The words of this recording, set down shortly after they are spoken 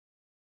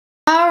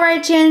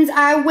Alright, Chins,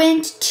 I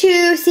went to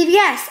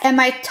CVS and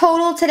my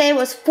total today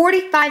was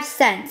 45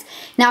 cents.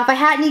 Now, if I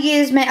hadn't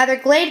used my other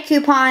Glade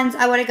coupons,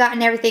 I would have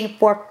gotten everything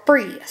for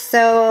free.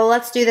 So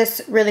let's do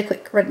this really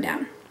quick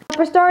rundown.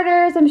 For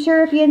starters, I'm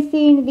sure if you haven't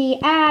seen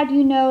the ad,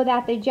 you know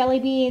that the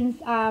jelly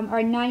beans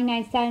are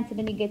 99 cents and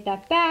then you get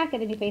that back,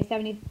 and then you pay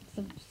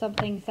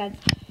 70-something cents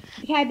for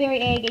the Cadbury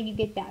egg and you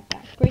get that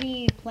back.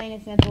 Pretty plain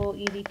and simple,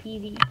 easy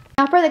peasy.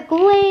 Now for the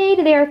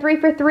Glade, they are 3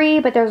 for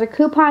 $3, but there's a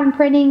coupon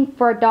printing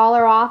for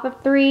 $1 off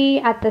of 3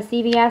 at the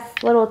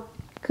CVS little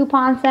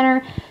coupon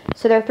center.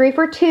 So they're 3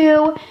 for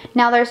 $2.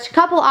 Now there's a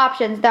couple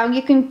options. Now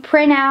you can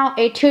print out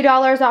a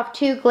 $2 off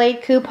 2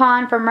 Glade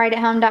coupon from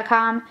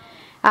rightathome.com.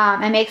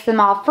 It makes them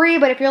all free,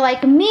 but if you're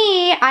like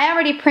me, I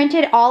already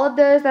printed all of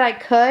those that I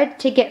could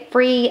to get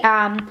free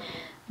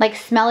like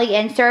smelly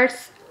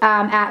inserts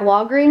at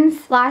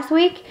Walgreens last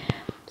week.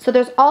 So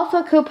there's also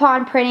a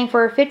coupon printing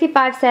for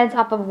 55 cents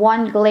off of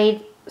 1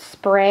 Glade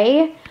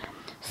spray.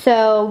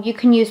 So you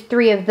can use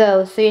 3 of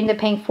those. So you end up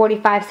paying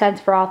 45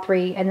 cents for all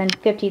 3 and then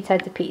 15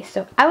 cents a piece.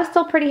 So I was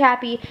still pretty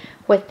happy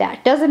with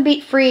that. Doesn't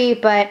beat free,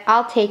 but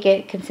I'll take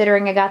it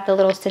considering I got the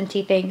little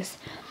scenty things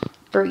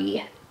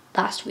free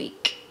last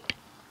week.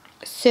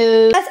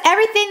 So that's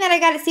everything that I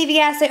got at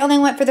CVS. I only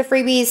went for the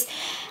freebies.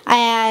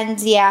 And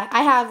yeah,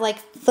 I have like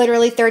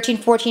literally $13,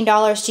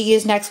 $14 to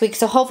use next week.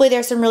 So hopefully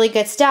there's some really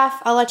good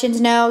stuff. I'll let you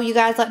know. You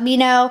guys let me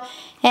know.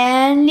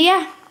 And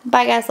yeah,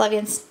 bye guys. Love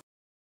yous.